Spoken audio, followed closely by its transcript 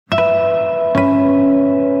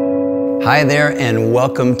Hi there, and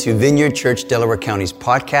welcome to Vineyard Church, Delaware County's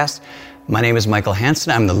podcast. My name is Michael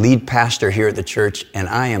Hansen. I'm the lead pastor here at the church, and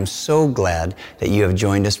I am so glad that you have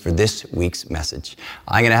joined us for this week's message.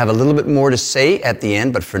 I'm going to have a little bit more to say at the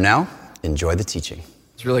end, but for now, enjoy the teaching.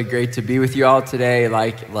 It's really great to be with you all today.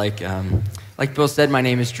 Like Bill said, my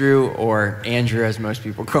name is Drew, or Andrew, as most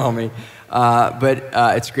people call me. But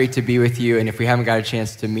it's great to be with you, and if we haven't got a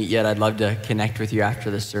chance to meet yet, I'd love to connect with you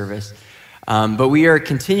after the service. But we are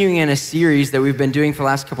continuing in a series that we've been doing for the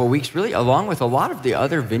last couple of weeks, really along with a lot of the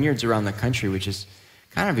other vineyards around the country, which is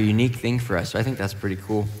kind of a unique thing for us. So I think that's pretty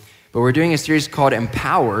cool. But we're doing a series called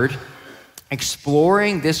Empowered,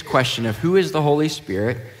 exploring this question of who is the Holy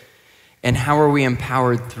Spirit and how are we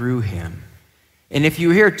empowered through him. And if you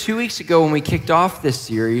were here 2 weeks ago when we kicked off this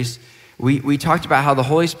series, we talked about how the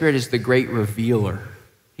Holy Spirit is the great revealer.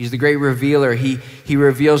 He's the great revealer. He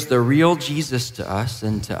reveals the real Jesus to us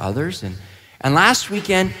and to others. And last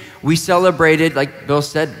weekend, we celebrated, like Bill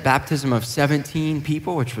said, baptism of 17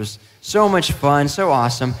 people, which was so much fun, so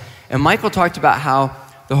awesome. And Michael talked about how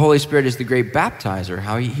the Holy Spirit is the great baptizer,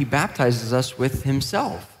 how he baptizes us with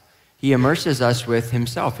himself. He immerses us with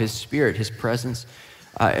himself, his spirit, his presence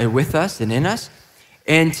with us and in us.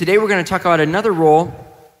 And today we're going to talk about another role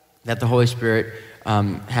that the Holy Spirit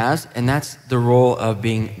has, and that's the role of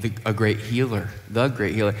being a great healer, the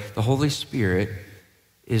great healer. The Holy Spirit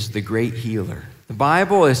is the great healer. The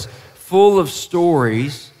Bible is full of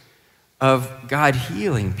stories of God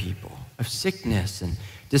healing people, of sickness and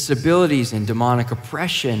disabilities and demonic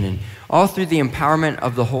oppression, and all through the empowerment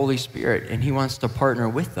of the Holy Spirit. And he wants to partner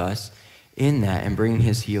with us in that and bring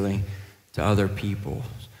his healing to other people.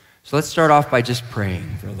 So let's start off by just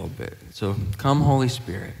praying for a little bit. So come, Holy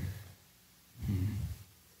Spirit.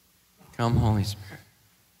 Come, Holy Spirit.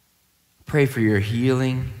 Pray for your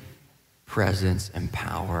healing presence and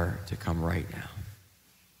power to come right now.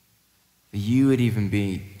 That you would even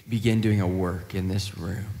begin doing a work in this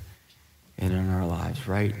room and in our lives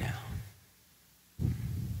right now.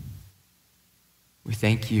 We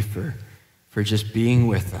thank you for just being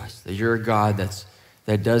with us, that you're a God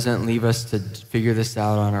that doesn't leave us to figure this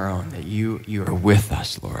out on our own, that you are with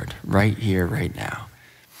us, Lord, right here, right now.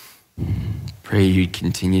 Pray you'd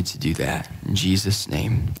continue to do that. In Jesus'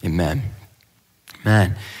 name, amen.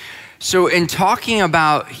 Amen. So in talking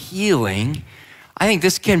about healing, I think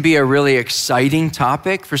this can be a really exciting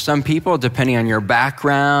topic for some people, depending on your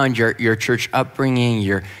background, your church upbringing,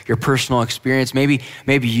 your personal experience. Maybe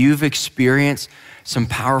you've experienced some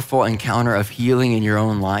powerful encounter of healing in your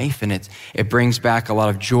own life, and it brings back a lot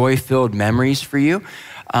of joy-filled memories for you.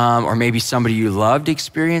 Or maybe somebody you loved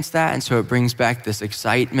experienced that, and so it brings back this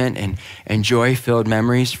excitement and joy-filled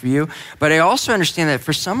memories for you. But I also understand that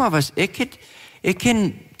for some of us, it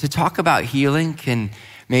can to talk about healing can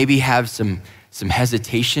maybe have some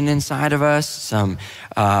hesitation inside of us, some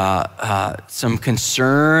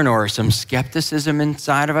concern or some skepticism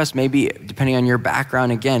inside of us. Maybe depending on your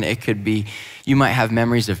background, again, it could be you might have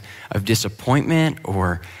memories of disappointment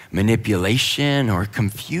or manipulation or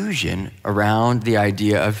confusion around the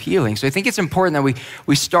idea of healing. So I think it's important that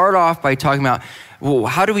we start off by talking about, well,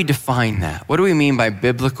 how do we define that? What do we mean by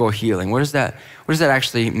biblical healing? What does that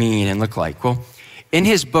actually mean and look like? Well, in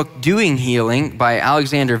his book, Doing Healing by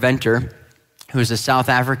Alexander Venter, who is a South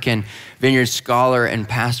African vineyard scholar and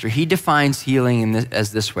pastor, he defines healing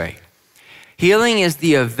as this way. Healing is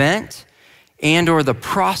the event and or the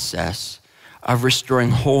process of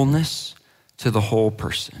restoring wholeness to the whole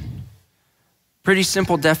person. Pretty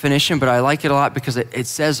simple definition, but I like it a lot because it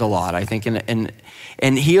says a lot, I think.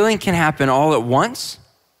 And healing can happen all at once,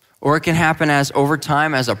 or it can happen over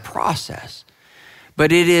time as a process.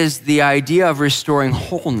 But it is the idea of restoring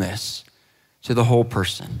wholeness to the whole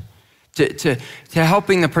person, to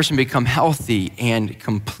helping the person become healthy and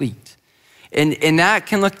complete. And that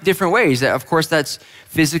can look different ways. Of course, that's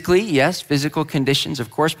physically, yes, physical conditions, of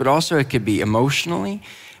course, but also it could be emotionally,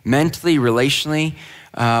 mentally, relationally,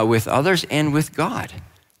 with others and with God,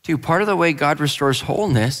 too. Part of the way God restores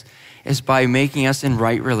wholeness is by making us in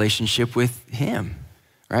right relationship with him.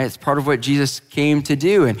 Right? It's part of what Jesus came to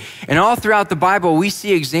do. And all throughout the Bible, we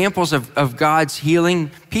see examples of God's healing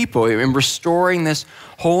people and restoring this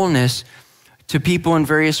wholeness to people in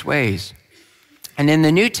various ways. And in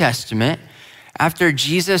the New Testament, after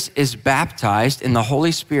Jesus is baptized and the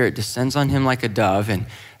Holy Spirit descends on him like a dove, and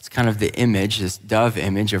it's kind of the image, this dove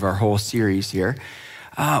image of our whole series here,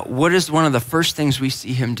 what is one of the first things we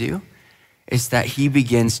see him do? Is that he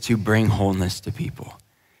begins to bring wholeness to people.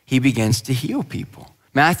 He begins to heal people.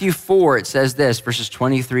 Matthew 4, it says this, verses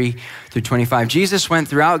 23 through 25. Jesus went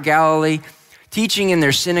throughout Galilee, teaching in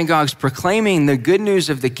their synagogues, proclaiming the good news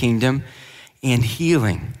of the kingdom and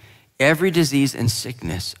healing every disease and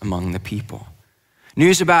sickness among the people.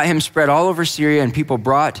 News about him spread all over Syria, and people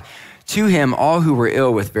brought to him all who were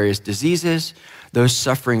ill with various diseases, those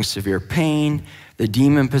suffering severe pain, the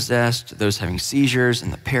demon-possessed, those having seizures,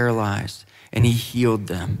 and the paralyzed, and he healed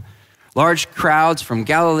them. Large crowds from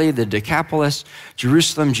Galilee, the Decapolis,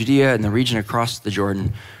 Jerusalem, Judea, and the region across the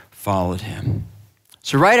Jordan followed him.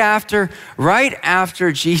 So right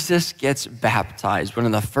after Jesus gets baptized, one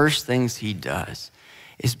of the first things he does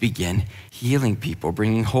is begin healing people,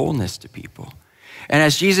 bringing wholeness to people. And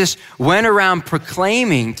as Jesus went around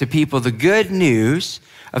proclaiming to people the good news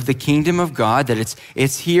of the kingdom of God, that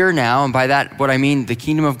it's here now, and by that, what I mean, the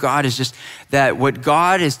kingdom of God is just that what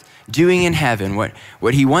God is doing in heaven,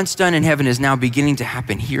 what he once done in heaven is now beginning to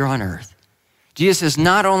happen here on earth. Jesus is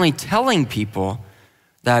not only telling people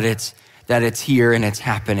that it's here and it's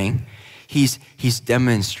happening, he's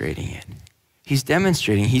demonstrating it.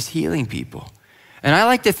 He's healing people. And I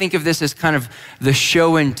like to think of this as kind of the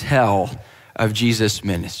show and tell of Jesus'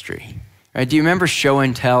 ministry. Right? Do you remember show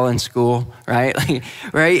and tell in school? Right?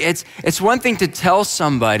 Right? It's one thing to tell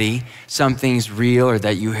somebody something's real or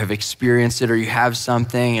that you have experienced it or you have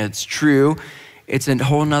something and it's true. It's a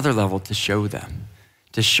whole nother level to show them.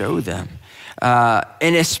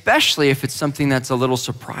 And especially if it's something that's a little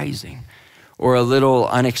surprising or a little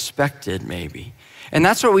unexpected maybe. And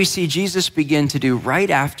that's what we see Jesus begin to do right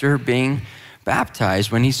after being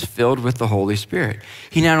baptized, when he's filled with the Holy Spirit.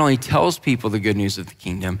 He not only tells people the good news of the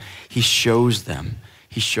kingdom, he shows them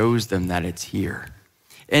that it's here.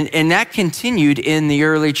 And that continued in the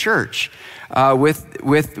early church.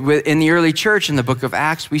 In the early church, in the book of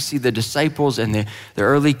Acts, we see the disciples and the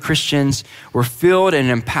early Christians were filled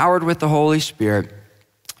and empowered with the Holy Spirit.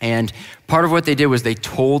 And part of what they did was they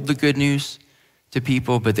told the good news to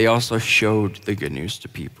people, but they also showed the good news to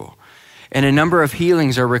people. And a number of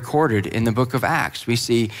healings are recorded in the book of Acts. We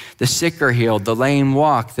see the sick are healed, the lame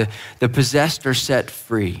walk, the possessed are set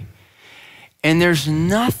free. And there's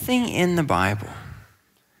nothing in the Bible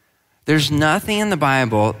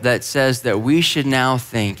that says that we should now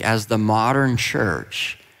think as the modern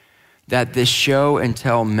church that this show and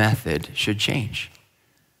tell method should change.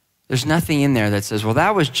 There's nothing in there that says, well,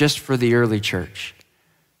 that was just for the early church.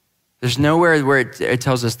 There's nowhere where it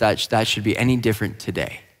tells us that should be any different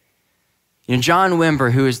today. You know, John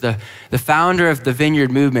Wimber, who is the founder of the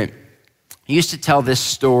Vineyard movement, he used to tell this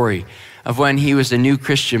story of when he was a new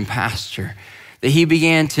Christian pastor, that he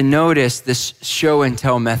began to notice this show and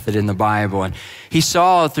tell method in the Bible. And he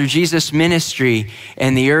saw through Jesus' ministry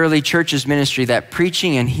and the early church's ministry that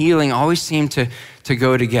preaching and healing always seemed to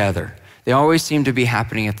go together. They always seemed to be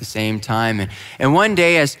happening at the same time. And one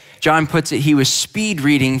day, as John puts it, he was speed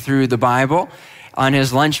reading through the Bible on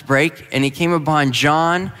his lunch break, and he came upon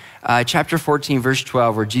John chapter 14, verse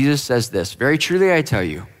 12, where Jesus says this, "Very truly I tell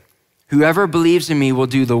you, whoever believes in me will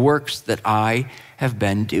do the works that I have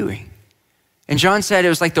been doing." And John said it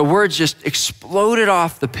was like the words just exploded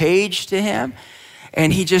off the page to him,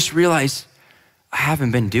 and he just realized, I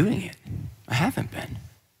haven't been doing it. I haven't been.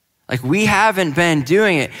 Like, we haven't been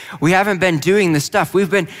doing it. We haven't been doing the stuff. We've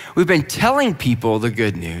been telling people the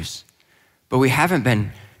good news, but we haven't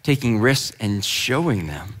been taking risks and showing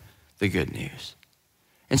them the good news.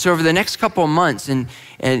 And so over the next couple of months,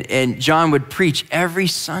 and John would preach every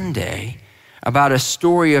Sunday about a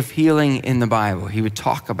story of healing in the Bible. He would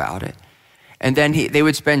talk about it. And then they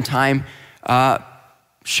would spend time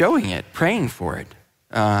showing it, praying for it.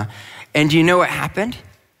 And do you know what happened?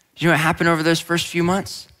 Do you know what happened over those first few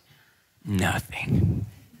months? Nothing.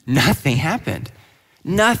 Nothing happened.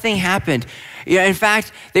 Nothing happened. Yeah, in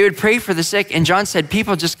fact, they would pray for the sick, and John said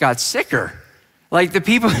people just got sicker. Like the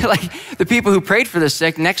people who prayed for the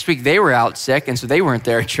sick, next week they were out sick, and so they weren't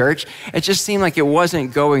there at church. It just seemed like it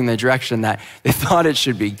wasn't going the direction that they thought it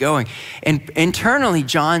should be going. And internally,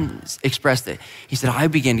 John expressed it. He said, I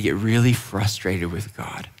began to get really frustrated with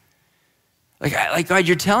God. Like God,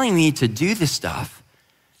 you're telling me to do this stuff,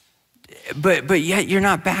 but yet you're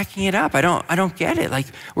not backing it up. I don't get it. Like,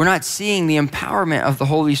 we're not seeing the empowerment of the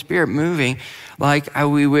Holy Spirit moving like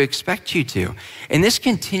we would expect you to. And this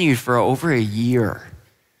continued for over a year.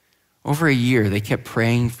 Over a year, they kept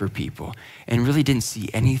praying for people and really didn't see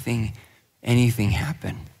anything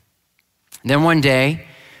happen. And then one day,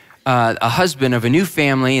 a husband of a new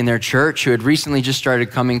family in their church who had recently just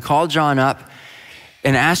started coming called John up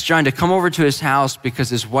and asked John to come over to his house because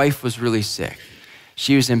his wife was really sick.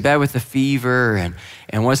 She was in bed with a fever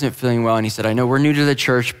and wasn't feeling well. And he said, I know we're new to the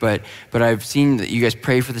church, but I've seen that you guys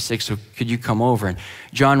pray for the sick, so could you come over? And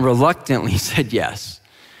John reluctantly said yes.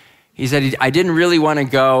 He said, I didn't really want to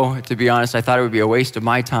go, to be honest. I thought it would be a waste of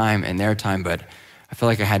my time and their time, but I felt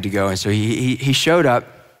like I had to go. And so he showed up,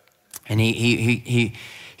 And he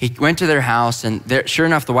went to their house, and there, sure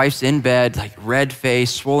enough, the wife's in bed, like red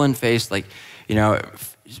face, swollen face, like,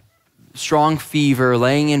 strong fever,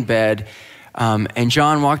 laying in bed. And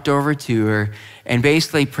John walked over to her and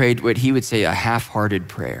basically prayed what he would say a half-hearted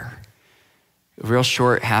prayer. A real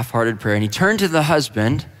short, half-hearted prayer. And he turned to the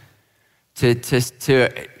husband to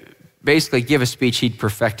basically give a speech he'd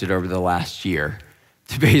perfected over the last year.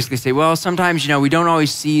 To basically say, well, sometimes, we don't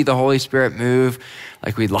always see the Holy Spirit move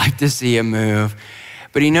like we'd like to see him move.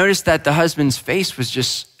 But he noticed that the husband's face was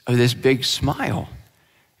just this big smile.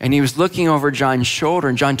 And he was looking over John's shoulder,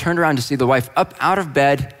 and John turned around to see the wife up out of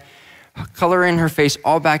bed, color in her face,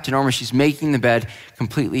 all back to normal. She's making the bed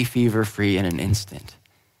completely fever-free in an instant.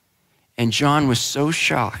 And John was so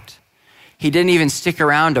shocked. He didn't even stick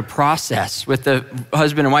around to process with the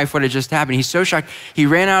husband and wife what had just happened. He's so shocked. He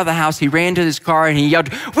ran out of the house. He ran to his car and he yelled,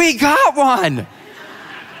 "We got one!"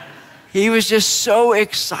 He was just so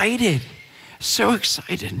excited, so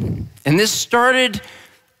excited. And this started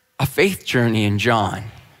a faith journey in John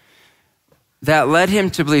that led him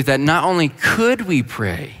to believe that not only could we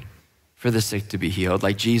pray for the sick to be healed,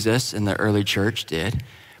 like Jesus and the early church did,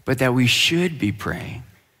 but that we should be praying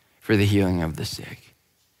for the healing of the sick.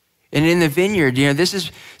 And in the Vineyard, this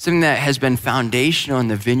is something that has been foundational in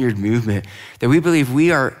the Vineyard movement, that we believe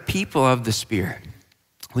we are people of the Spirit.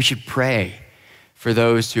 We should pray for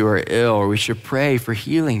those who are ill, or we should pray for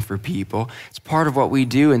healing for people. It's part of what we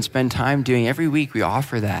do and spend time doing. Every week we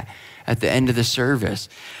offer that at the end of the service.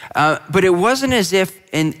 But it wasn't as if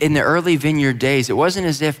in the early Vineyard days, it wasn't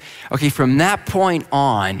as if, from that point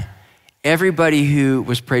on, everybody who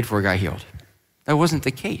was prayed for got healed. That wasn't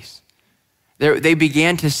the case. They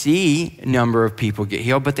began to see a number of people get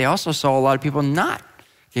healed, but they also saw a lot of people not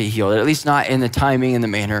get healed, at least not in the timing and the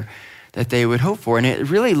manner that they would hope for. And it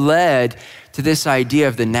really led to this idea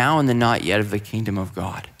of the now and the not yet of the kingdom of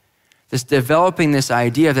God. This developing this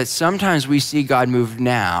idea that sometimes we see God move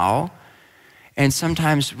now, and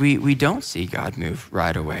sometimes we don't see God move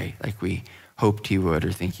right away like we hoped he would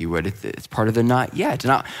or think he would. It's part of the not yet.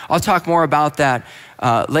 And I'll talk more about that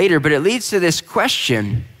later, but it leads to this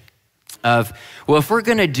question of, well, if we're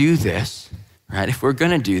going to do this, right? If we're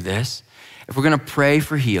going to do this, if we're going to pray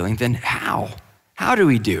for healing, then how? How do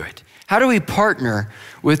we do it? How do we partner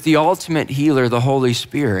with the ultimate healer, the Holy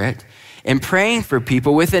Spirit, in praying for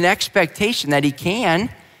people with an expectation that he can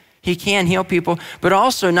heal people, but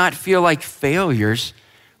also not feel like failures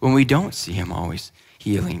when we don't see him always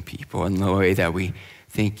healing people in the way that we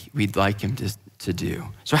think we'd like him to do.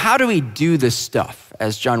 So how do we do this stuff,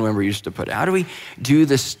 as John Wimber used to put it? How do we do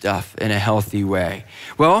this stuff in a healthy way?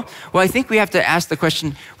 Well, I think we have to ask the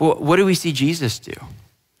question, well, what do we see Jesus do?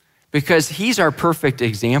 Because he's our perfect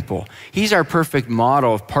example. He's our perfect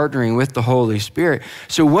model of partnering with the Holy Spirit.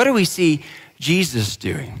 So what do we see Jesus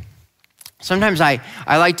doing? Sometimes I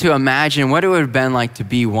like to imagine what it would have been like to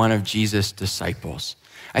be one of Jesus' disciples.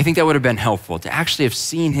 I think that would have been helpful to actually have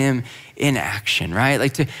seen him in action, right?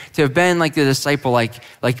 Like to have been like the disciple,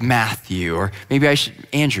 like Matthew, or maybe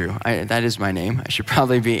Andrew. That is my name. I should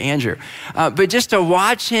probably be Andrew. But just to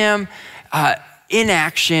watch him in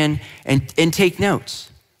action and take notes.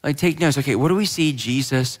 Like take notes. Okay, what do we see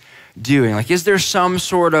Jesus doing? Like, is there some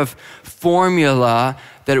sort of formula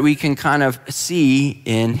that we can kind of see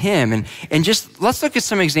in him? And just let's look at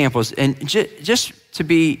some examples. And just to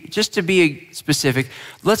be specific,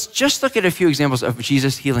 let's just look at a few examples of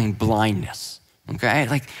Jesus healing blindness. Okay,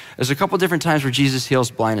 like there's a couple different times where Jesus heals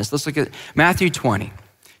blindness. Let's look at Matthew 20.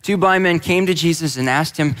 2 blind men came to Jesus and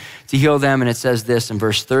asked him to heal them, and it says this in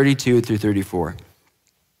verse 32 through 34.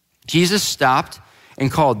 Jesus stopped and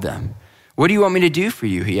called them. "What do you want me to do for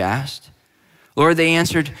you?" he asked. "Lord," they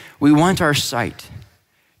answered, "we want our sight."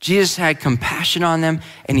 Jesus had compassion on them,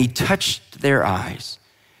 and he touched their eyes.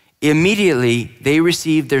 Immediately, they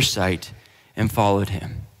received their sight and followed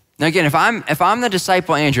him. Now again, if I'm the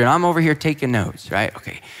disciple Andrew, and I'm over here taking notes, right?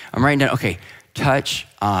 Okay, I'm writing down, okay, touch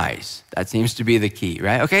eyes. That seems to be the key,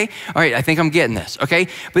 right? Okay, all right, I think I'm getting this, okay?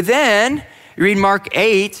 But then, you read Mark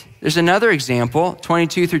 8, there's another example,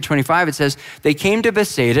 22 through 25. It says, they came to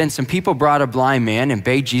Bethsaida, and some people brought a blind man and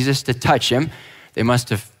begged Jesus to touch him. They must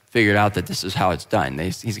have figured out that this is how it's done.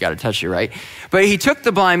 He's got to touch you, right? But he took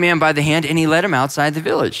the blind man by the hand, and he led him outside the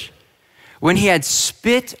village. When he had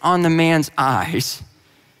spit on the man's eyes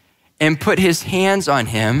and put his hands on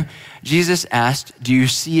him, Jesus asked, "Do you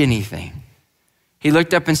see anything?" He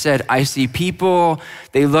looked up and said, "I see people.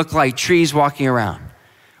 They look like trees walking around."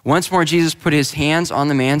 Once more, Jesus put his hands on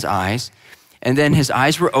the man's eyes, and then his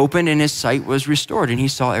eyes were opened and his sight was restored, and he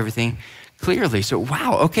saw everything clearly. So,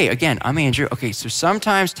 wow, okay, again, I'm Andrew. Okay, so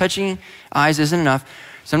sometimes touching eyes isn't enough.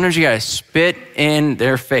 Sometimes you got to spit in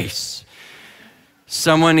their face.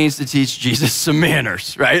 Someone needs to teach Jesus some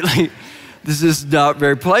manners, right? Like, this is not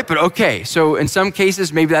very polite, but okay. So in some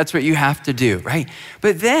cases, maybe that's what you have to do, right?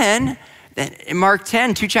 But then in Mark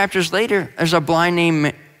 10, 2 chapters later, there's a blind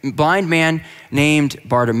man named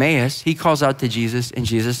Bartimaeus. He calls out to Jesus, and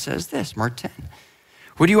Jesus says this, Mark 10.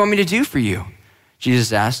 What do you want me to do for you?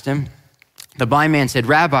 Jesus asked him. The blind man said,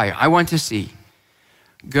 Rabbi, I want to see.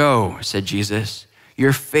 Go, said Jesus.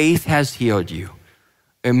 Your faith has healed you.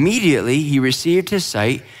 Immediately, he received his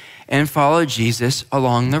sight and followed Jesus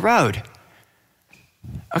along the road.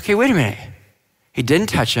 Okay, wait a minute. He didn't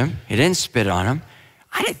touch him. He didn't spit on him.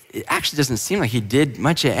 It actually doesn't seem like he did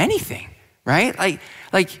much of anything, right?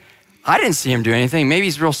 Like I didn't see him do anything. Maybe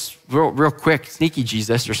he's real quick, sneaky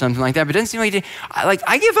Jesus or something like that. But it doesn't seem like he did.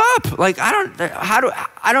 I give up. Like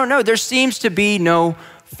I don't know. There seems to be no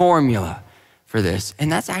formula for this,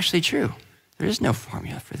 and that's actually true. There is no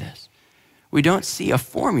formula for this. We don't see a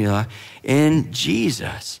formula in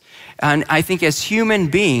Jesus. And I think as human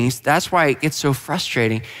beings, that's why it gets so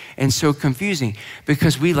frustrating and so confusing,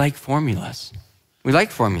 because we like formulas. We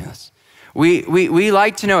like formulas. We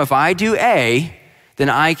like to know if I do A, then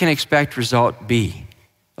I can expect result B.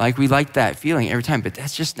 Like we like that feeling every time, but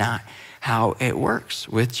that's just not how it works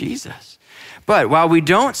with Jesus. But while we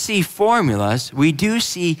don't see formulas, we do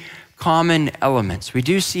see common elements. We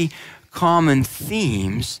do see common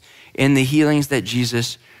themes in the healings that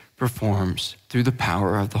Jesus performs through the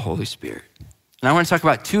power of the Holy Spirit. And I want to talk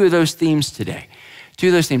about 2 of those themes today. 2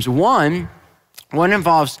 of those themes. One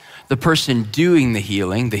involves the person doing the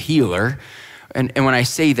healing, the healer. And when I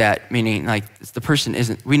say that, meaning like the person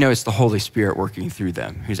isn't, we know it's the Holy Spirit working through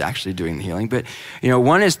them who's actually doing the healing. But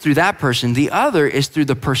one is through that person. The other is through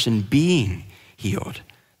the person being healed.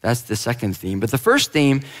 That's the second theme. But the first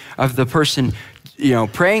theme of the person,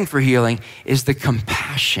 praying for healing is the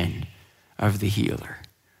compassion of the healer.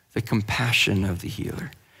 The compassion of the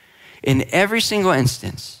healer. In every single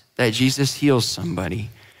instance that Jesus heals somebody,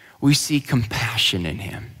 we see compassion in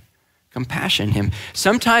him. Compassion in him.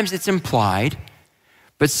 Sometimes it's implied,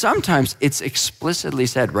 but sometimes it's explicitly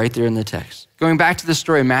said right there in the text. Going back to the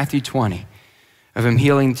story of Matthew 20, of him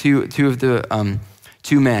healing two of the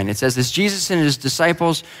 2 men. It says, as Jesus and his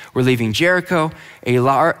disciples were leaving Jericho, a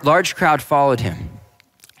large crowd followed him.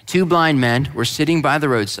 2 blind men were sitting by the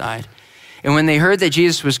roadside. And when they heard that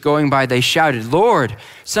Jesus was going by, they shouted, Lord,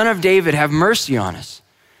 Son of David, have mercy on us.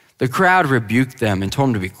 The crowd rebuked them and told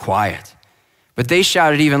them to be quiet. But they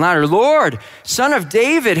shouted even louder, Lord, Son of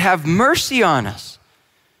David, have mercy on us.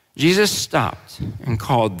 Jesus stopped and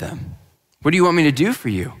called them. What do you want me to do for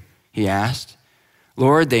you? He asked.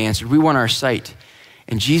 Lord, they answered, we want our sight.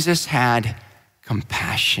 And Jesus had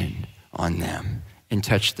compassion on them and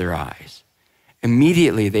touched their eyes.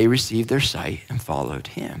 Immediately they received their sight and followed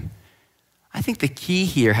him. I think the key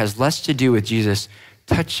here has less to do with Jesus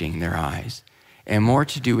touching their eyes and more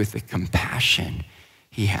to do with the compassion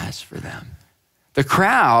he has for them. The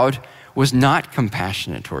crowd was not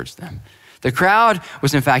compassionate towards them. The crowd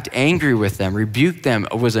was in fact angry with them, rebuked them,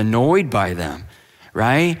 was annoyed by them,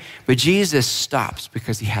 right? But Jesus stops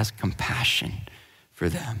because he has compassion for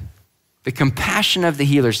them. The compassion of the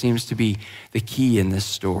healer seems to be the key in this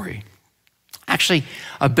story. Actually,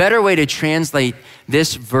 a better way to translate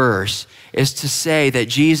this verse is to say that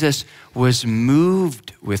Jesus was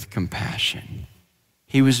moved with compassion.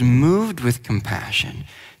 He was moved with compassion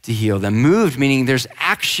to heal them. Moved meaning there's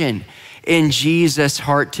action in Jesus'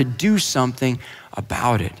 heart to do something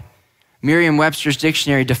about it. Merriam-Webster's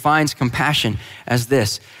dictionary defines compassion as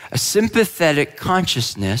this: a sympathetic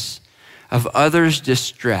consciousness of others'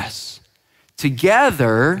 distress,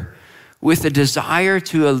 together with a desire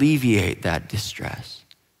to alleviate that distress.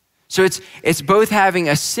 So it's both having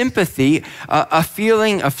a sympathy, a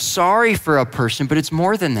feeling of sorry for a person, but it's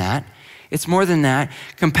more than that. It's more than that.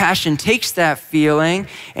 Compassion takes that feeling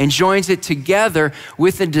and joins it together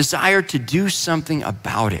with a desire to do something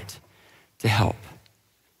about it, to help.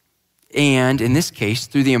 And in this case,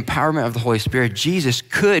 through the empowerment of the Holy Spirit, Jesus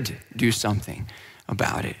could do something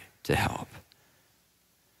about it to help.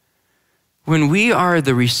 When we are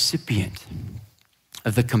the recipient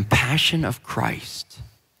of the compassion of Christ,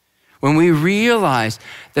 when we realize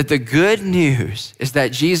that the good news is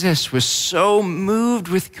that Jesus was so moved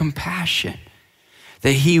with compassion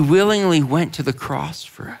that he willingly went to the cross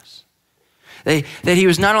for us, that he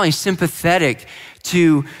was not only sympathetic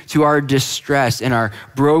to our distress and our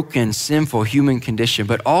broken, sinful human condition,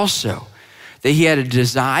 but also that he had a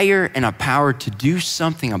desire and a power to do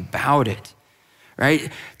something about it,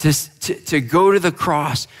 right? To go to the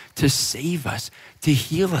cross, to save us, to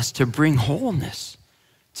heal us, to bring wholeness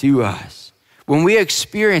to us. When we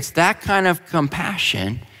experience that kind of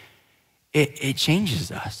compassion, it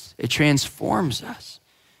changes us. It transforms us.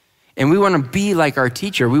 And we want to be like our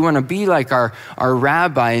teacher. We want to be like our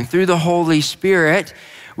rabbi. And through the Holy Spirit,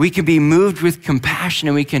 we can be moved with compassion,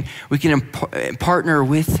 and we can partner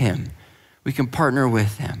with him. We can partner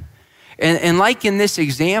with him. And like in this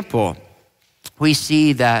example, we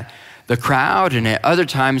see that the crowd, and at other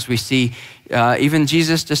times we see even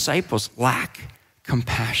Jesus' disciples lack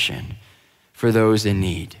compassion for those in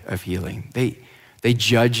need of healing. They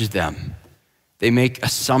judge them. They make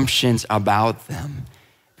assumptions about them.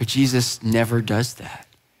 But Jesus never does that.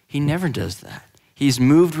 He never does that. He's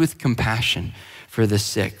moved with compassion for the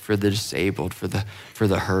sick, for the disabled, for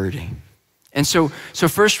the hurting. And so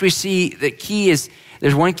first we see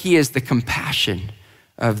there's one key is the compassion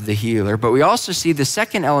of the healer, but we also see the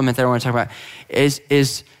second element that I want to talk about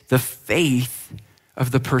is the faith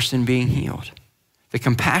of the person being healed. The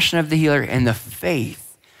compassion of the healer and the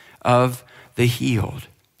faith of the healed.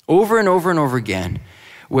 Over and over and over again,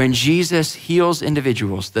 when Jesus heals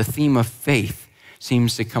individuals, the theme of faith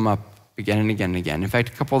seems to come up again and again and again. In fact,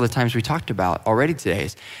 a couple of the times we talked about already today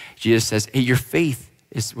is Jesus says, hey, your faith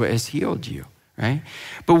is what has healed you, right?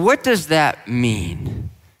 But what does that mean?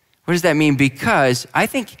 What does that mean? Because I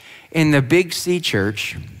think in the Big C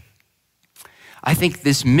church, I think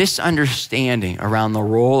this misunderstanding around the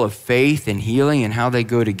role of faith and healing and how they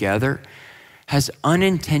go together has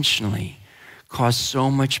unintentionally caused so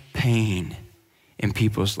much pain in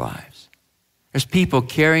people's lives. There's people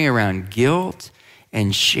carrying around guilt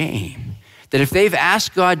and shame that if they've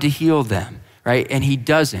asked God to heal them, right, and he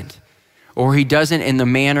doesn't, or he doesn't in the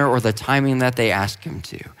manner or the timing that they ask him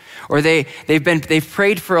to, or they've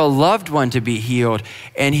prayed for a loved one to be healed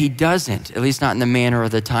and he doesn't, at least not in the manner or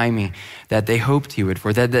the timing that they hoped he would,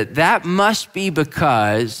 for that must be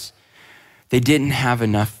because they didn't have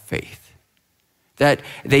enough faith. That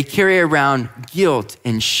they carry around guilt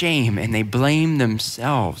and shame and they blame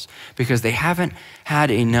themselves because they haven't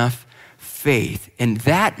had enough faith. And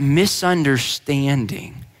that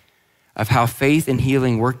misunderstanding of how faith and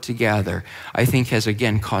healing work together, I think has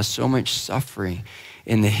again caused so much suffering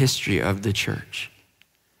in the history of the church.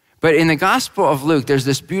 But in the Gospel of Luke, there's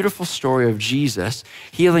this beautiful story of Jesus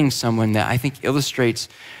healing someone that I think illustrates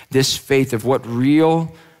this faith of what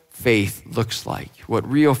real faith looks like, what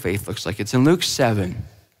real faith looks like. It's in Luke 7.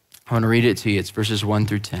 I want to read it to you. It's verses 1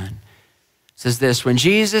 through 10. It says this, when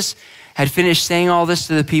Jesus had finished saying all this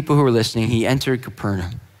to the people who were listening, he entered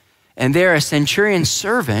Capernaum. And there a centurion's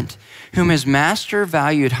servant, whom his master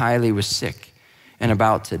valued highly, was sick and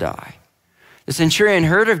about to die. The centurion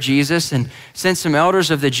heard of Jesus and sent some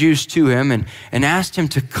elders of the Jews to him and asked him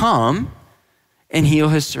to come and heal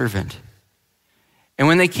his servant. And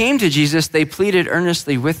when they came to Jesus, they pleaded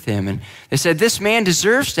earnestly with him. And they said, this man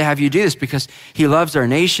deserves to have you do this because he loves our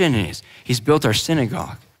nation and he's built our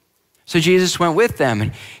synagogue. So Jesus went with them,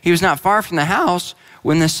 and he was not far from the house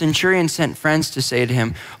when the centurion sent friends to say to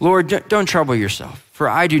him, Lord, don't trouble yourself, for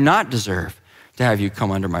I do not deserve to have you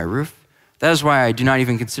come under my roof. That is why I do not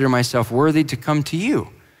even consider myself worthy to come to you.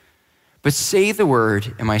 But say the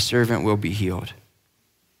word, and my servant will be healed.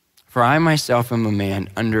 For I myself am a man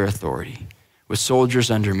under authority, with soldiers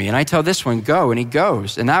under me. And I tell this one, go, and he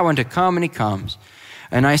goes, and that one to come, and he comes.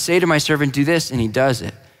 And I say to my servant, do this, and he does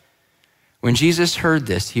it. When Jesus heard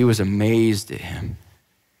this, he was amazed at him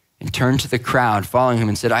and turned to the crowd following him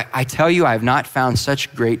and said, I tell you, I have not found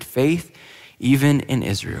such great faith, even in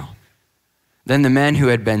Israel. Then the men who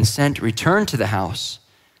had been sent returned to the house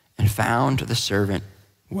and found the servant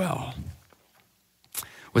well.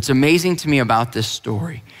 What's amazing to me about this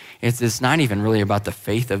story is it's not even really about the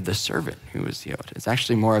faith of the servant who was healed. It's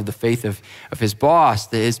actually more of the faith of his boss,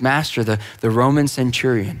 his master, the Roman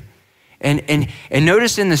centurion. And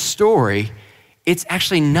notice in the story, it's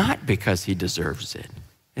actually not because he deserves it.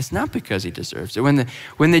 It's not because he deserves it.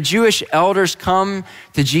 When the Jewish elders come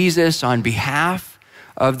to Jesus on behalf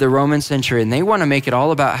of the Roman centurion, they want to make it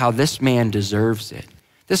all about how this man deserves it.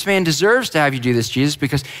 This man deserves to have you do this, Jesus,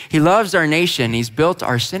 because he loves our nation. He's built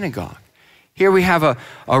our synagogue. Here we have a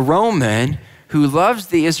Roman who loves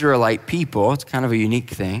the Israelite people. It's kind of a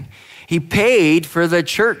unique thing. He paid for the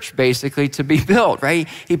church basically to be built, right?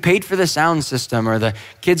 He paid for the sound system or the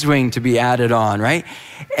kids wing to be added on, right?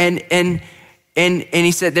 And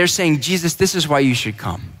he said, they're saying, Jesus, this is why you should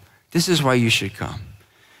come. This is why you should come.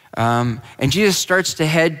 And Jesus starts to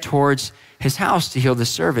head towards his house to heal the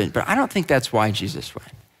servant, but I don't think that's why Jesus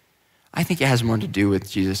went. I think it has more to do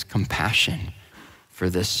with Jesus' compassion for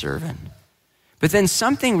this servant. But then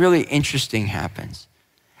something really interesting happens.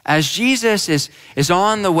 As Jesus is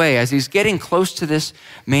on the way, as he's getting close to this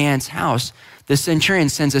man's house, the centurion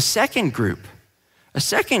sends a second group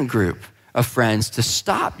of friends to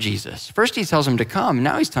stop Jesus. First he tells him to come,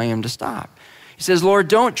 now he's telling him to stop. He says, Lord,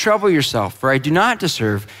 don't trouble yourself, for I do not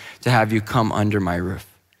deserve to have you come under my roof.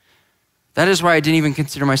 That is why I didn't even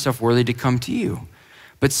consider myself worthy to come to you.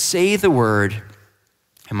 But say the word,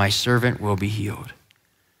 and my servant will be healed.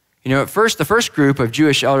 You know, at first, the first group of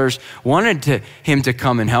Jewish elders wanted him to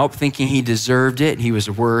come and help, thinking he deserved it, he was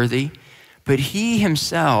worthy. But he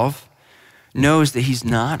himself knows that he's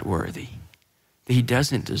not worthy, that he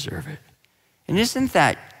doesn't deserve it. And isn't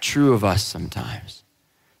that true of us sometimes?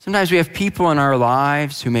 Sometimes we have people in our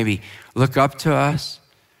lives who maybe look up to us.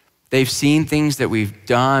 They've seen things that we've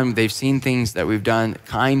done. They've seen things that we've done,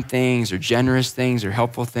 kind things or generous things or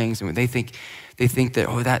helpful things. And they think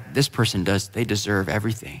that, this person they deserve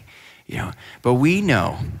everything, you know. But we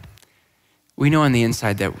know on the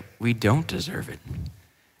inside that we don't deserve it.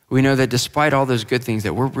 We know that despite all those good things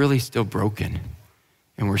that we're really still broken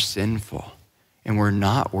and we're sinful and we're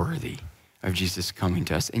not worthy of Jesus coming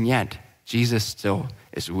to us. And yet Jesus still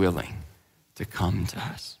is willing to come to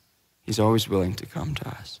us. He's always willing to come to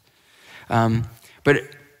us.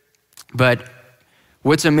 But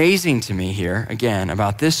what's amazing to me here, again,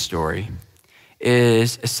 about this story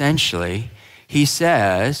is essentially, he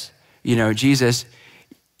says, you know, Jesus,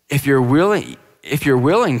 if you're willing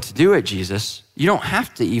to do it, Jesus, you don't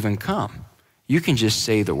have to even come. You can just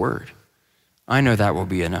say the word. I know that will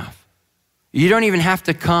be enough. You don't even have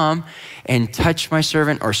to come and touch my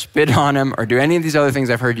servant or spit on him or do any of these other things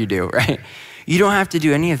I've heard you do, right? You don't have to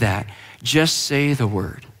do any of that. Just say the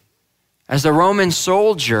word. As a Roman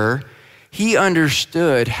soldier, he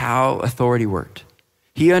understood how authority worked.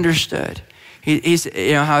 He understood. He's,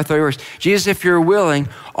 you know, how authority works. Jesus, if you're willing,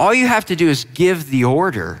 all you have to do is give the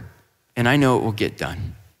order, and I know it will get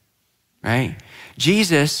done, right?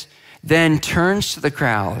 Jesus then turns to the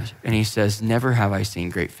crowd, and he says, never have I seen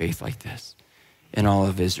great faith like this in all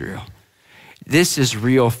of Israel. This is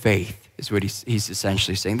real faith, is what he's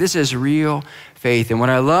essentially saying. This is real faith. And what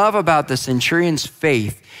I love about the centurion's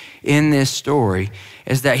faith in this story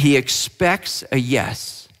is that he expects a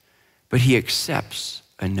yes, but he accepts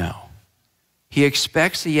a no. He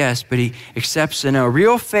expects a yes, but he accepts a no.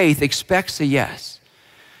 Real faith expects a yes,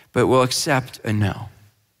 but will accept a no.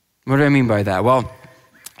 What do I mean by that? Well,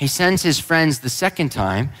 he sends his friends the second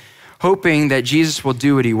time, hoping that Jesus will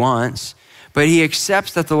do what he wants, but he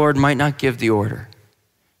accepts that the Lord might not give the order.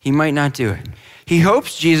 He might not do it. He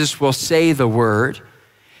hopes Jesus will say the word.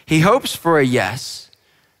 He hopes for a yes,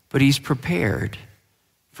 but he's prepared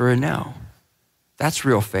for a no. That's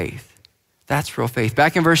real faith. That's real faith.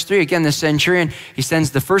 Back in verse 3, again, the centurion, he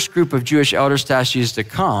sends the first group of Jewish elders to ask Jesus to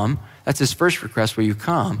come. That's his first request, will you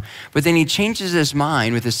come? But then he changes his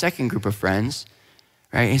mind with his second group of friends,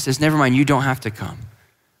 right? He says, never mind, you don't have to come.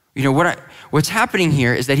 You know, what's happening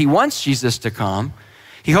here is that he wants Jesus to come.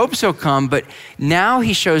 He hopes he'll come, but now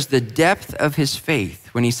he shows the depth of his faith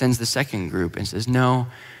when he sends the second group and says, no,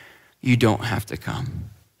 you don't have to come.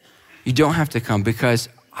 You don't have to come because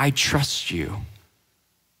I trust you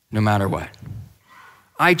no matter what.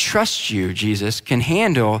 I trust you, Jesus, can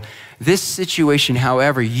handle this situation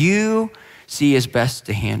however you see is best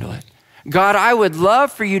to handle it. God, I would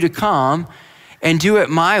love for you to come and do it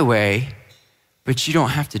my way, but you don't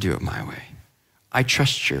have to do it my way. I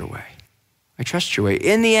trust your way. I trust your way.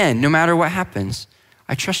 In the end, no matter what happens,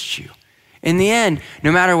 I trust you. In the end,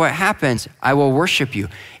 no matter what happens, I will worship you.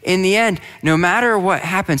 In the end, no matter what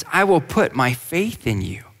happens, I will put my faith in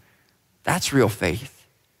you. That's real faith.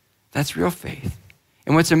 That's real faith.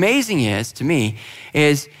 And what's amazing to me,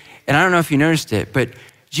 and I don't know if you noticed it, but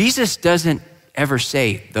Jesus doesn't ever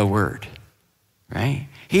say the word, right?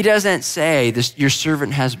 He doesn't say, your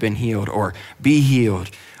servant has been healed or be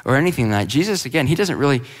healed or anything like that. Jesus, again, he doesn't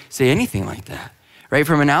really say anything like that, right?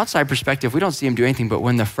 From an outside perspective, we don't see him do anything, but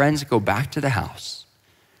when the friends go back to the house,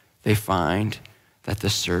 they find that the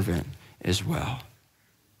servant is well.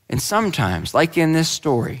 And sometimes, like in this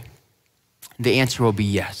story, the answer will be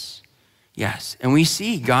yes. Yes, and we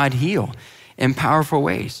see God heal in powerful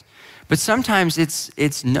ways. But sometimes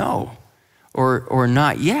it's no or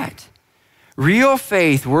not yet. Real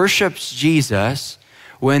faith worships Jesus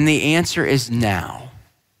when the answer is now.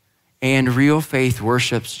 And real faith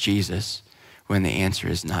worships Jesus when the answer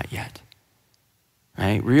is not yet.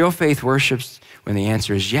 Right? Real faith worships when the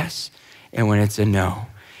answer is yes and when it's a no.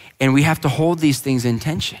 And we have to hold these things in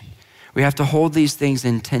tension. We have to hold these things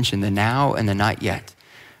in tension, the now and the not yet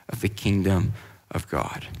of the kingdom of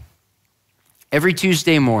God. Every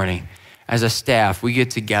Tuesday morning as a staff, we get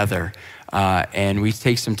together and we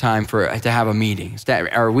take some time to have a meeting,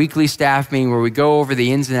 our weekly staff meeting where we go over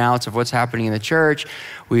the ins and outs of what's happening in the church.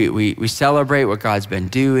 We celebrate what God's been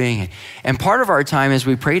doing. And part of our time is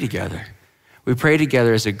we pray together. We pray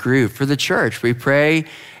together as a group for the church. We pray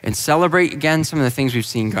and celebrate, again, some of the things we've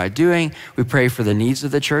seen God doing. We pray for the needs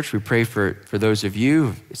of the church. We pray for those of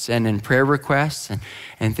you who send in prayer requests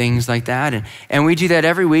and things like that. And we do that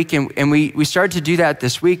every week. And we started to do that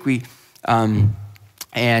this week. And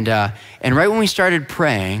right when we started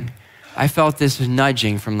praying, I felt this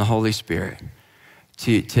nudging from the Holy Spirit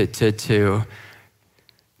to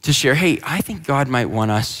share, hey, I think God might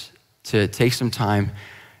want us to take some time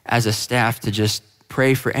as a staff to just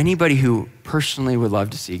pray for anybody who personally would love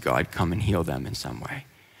to see God come and heal them in some way.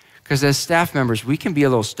 Because as staff members, we can be a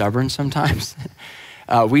little stubborn sometimes.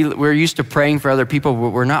 We're used to praying for other people, but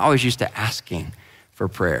we're not always used to asking for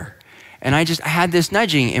prayer. And I had this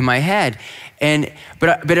nudging in my head.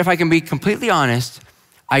 But if I can be completely honest,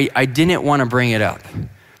 I didn't want to bring it up.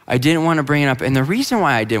 I didn't want to bring it up. And the reason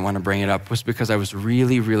why I didn't want to bring it up was because I was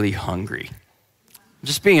really, really hungry.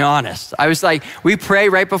 Just being honest. I was like, we pray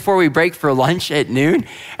right before we break for lunch at noon,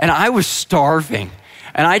 and I was starving.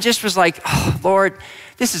 And I just was like, oh, Lord,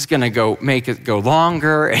 this is gonna make it go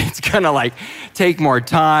longer, and it's gonna take more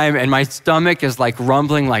time, and my stomach is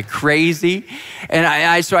rumbling like crazy.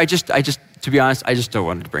 And so I just, to be honest, I just don't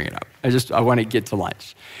want to bring it up. I want to get to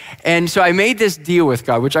lunch. And so I made this deal with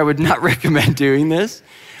God, which I would not recommend doing this,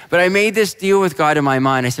 but I made this deal with God in my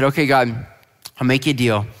mind. I said, okay, God, I'll make you a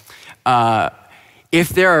deal. If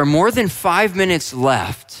there are more than 5 minutes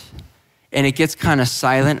left and it gets kind of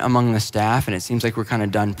silent among the staff and it seems like we're kind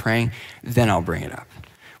of done praying, then I'll bring it up.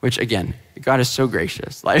 Which again, God is so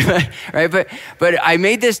gracious, right? But I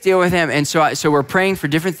made this deal with him, and so we're praying for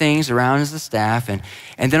different things around as the staff, and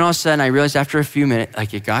then all of a sudden I realized after a few minutes,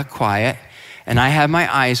 it got quiet, and I had my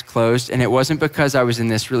eyes closed, and it wasn't because I was in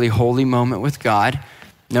this really holy moment with God.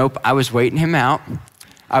 Nope, I was waiting him out.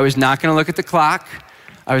 I was not going to look at the clock.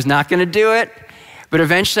 I was not going to do it. But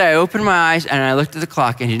eventually I opened my eyes and I looked at the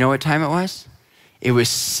clock, and you know what time it was? It was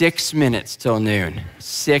 6 minutes till noon.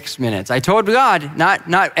 6 minutes. I told God, not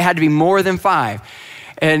it had to be more than 5.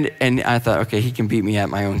 And I thought, okay, he can beat me at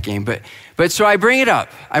my own game. But so I bring it up.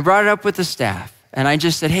 I brought it up with the staff, and I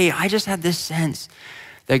just said, hey, I just had this sense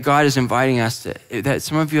that God is inviting us that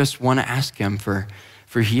some of us want to ask him for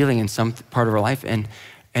healing in some part of our life,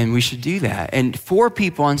 and we should do that. And 4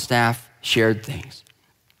 people on staff shared things.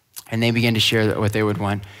 And they began to share what they would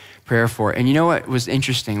want prayer for. And you know what was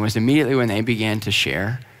interesting was immediately when they began to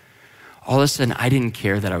share, all of a sudden I didn't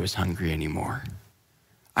care that I was hungry anymore.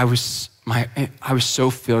 I was so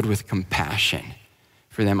filled with compassion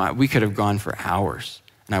for them. We could have gone for hours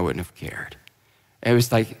and I wouldn't have cared. It was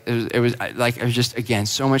just, again,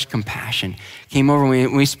 so much compassion came over.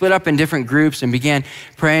 We split up in different groups and began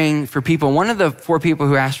praying for people. One of the 4 people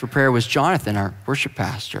who asked for prayer was Jonathan, our worship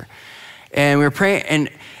pastor. And we were praying,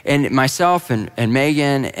 and myself and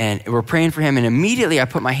Megan, and we're praying for him, and immediately I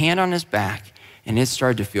put my hand on his back, and it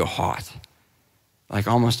started to feel hot,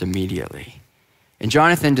 almost immediately. And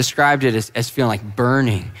Jonathan described it as feeling like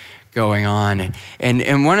burning going on.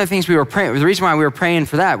 And one of the things we were praying, the reason why we were praying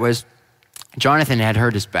for that was Jonathan had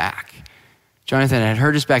hurt his back. Jonathan had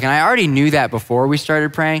hurt his back, and I already knew that before we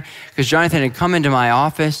started praying, because Jonathan had come into my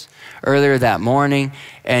office earlier that morning,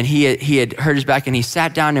 and he had hurt his back, and he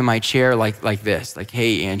sat down in my chair like this,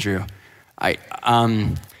 hey, Andrew,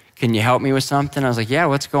 can you help me with something? I was like, yeah,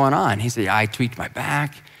 what's going on? He said, I tweaked my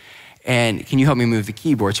back, and can you help me move the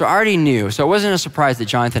keyboard? So I already knew, so it wasn't a surprise that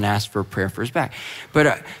Jonathan asked for a prayer for his back. But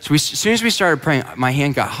as soon as we started praying, my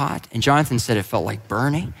hand got hot, and Jonathan said it felt like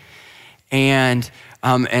burning, and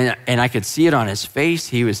I could see it on his face.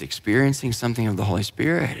 He was experiencing something of the Holy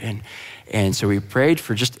Spirit, and so we prayed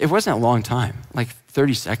for it wasn't a long time,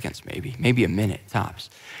 30 seconds maybe a minute tops.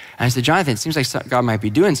 And I said, Jonathan, it seems like God might be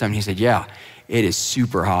doing something. He said, yeah, it is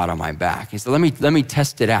super hot on my back. He said, let me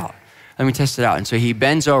test it out. Let me test it out. And so he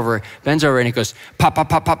bends over, and it goes pop, pop,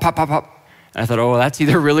 pop, pop, pop, pop, pop. And I thought, oh, that's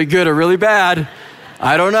either really good or really bad.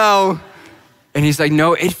 I don't know. And he's like,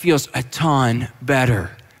 no, it feels a ton better.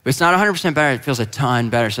 But it's not 100% better. It feels a ton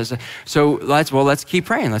better. So let's keep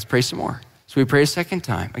praying. Let's pray some more. So we pray a second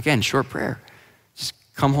time. Again, short prayer. Just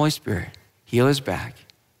come, Holy Spirit, heal his back.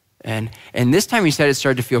 And this time he said it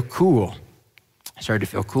started to feel cool.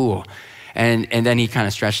 And then he kind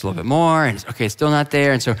of stretched a little bit more, and it's still not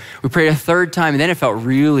there. And so we prayed a third time, and then it felt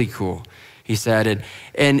really cool, he said.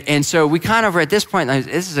 And so we kind of, at this point,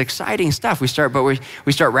 this is exciting stuff. We start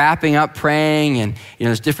wrapping up praying, and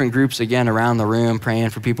there's different groups again around the room praying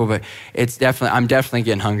for people, but I'm definitely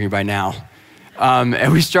getting hungry by now.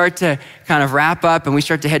 And we start to kind of wrap up and we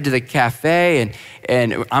start to head to the cafe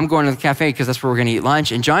and I'm going to the cafe because that's where we're going to eat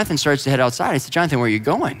lunch. And Jonathan starts to head outside. I said, Jonathan, where are you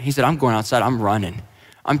going? He said, I'm going outside. I'm running.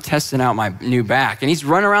 I'm testing out my new back. And he's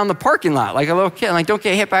running around the parking lot like a little kid. Like, don't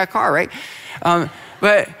get hit by a car, right?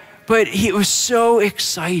 But it was so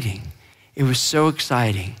exciting. It was so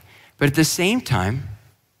exciting. But at the same time,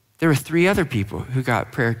 there were 3 other people who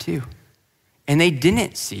got prayer too. And they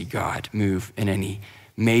didn't see God move in any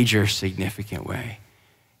major significant way.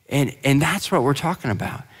 And that's what we're talking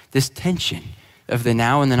about, this tension of the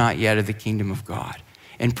now and the not yet of the kingdom of God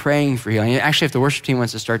and praying for healing. Actually, if the worship team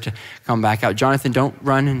wants to start to come back out, Jonathan, don't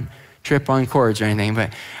run and trip on cords or anything,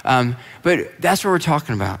 but that's what we're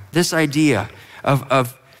talking about. This idea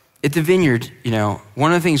of at the Vineyard,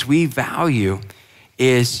 one of the things we value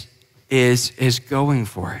is going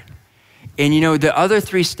for it. And the other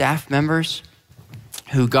 3 staff members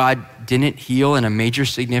who God didn't heal in a major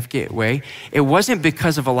significant way, it wasn't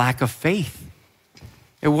because of a lack of faith.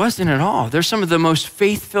 It wasn't at all. They're some of the most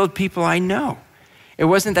faith-filled people I know. It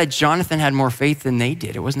wasn't that Jonathan had more faith than they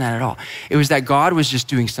did. It wasn't that at all. It was that God was just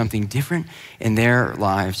doing something different in their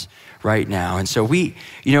lives right now. And so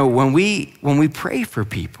when we pray for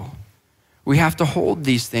people, we have to hold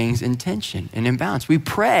these things in tension and in balance. We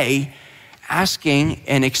pray asking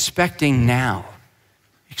and expecting now,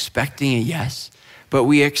 expecting a yes, but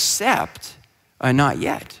we accept a not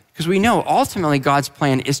yet. Because we know ultimately God's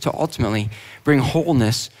plan is to ultimately bring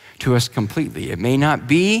wholeness to us completely. It may not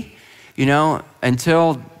be,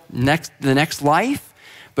 until the next life,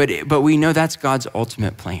 but we know that's God's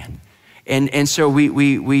ultimate plan. And so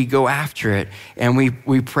we go after it and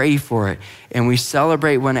we pray for it and we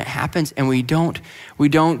celebrate when it happens, and we don't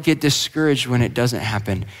get discouraged when it doesn't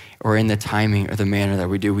happen or in the timing or the manner that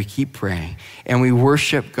we do. We keep praying and we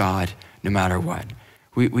worship God no matter what.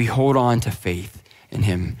 We hold on to faith in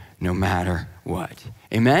him no matter what.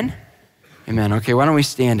 Amen? Amen. Okay, why don't we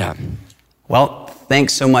stand up? Well,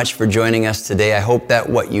 thanks so much for joining us today. I hope that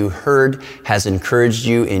what you heard has encouraged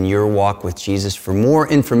you in your walk with Jesus. For more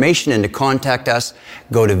information and to contact us,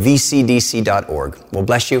 go to vcdc.org. Well,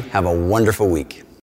 bless you. Have a wonderful week.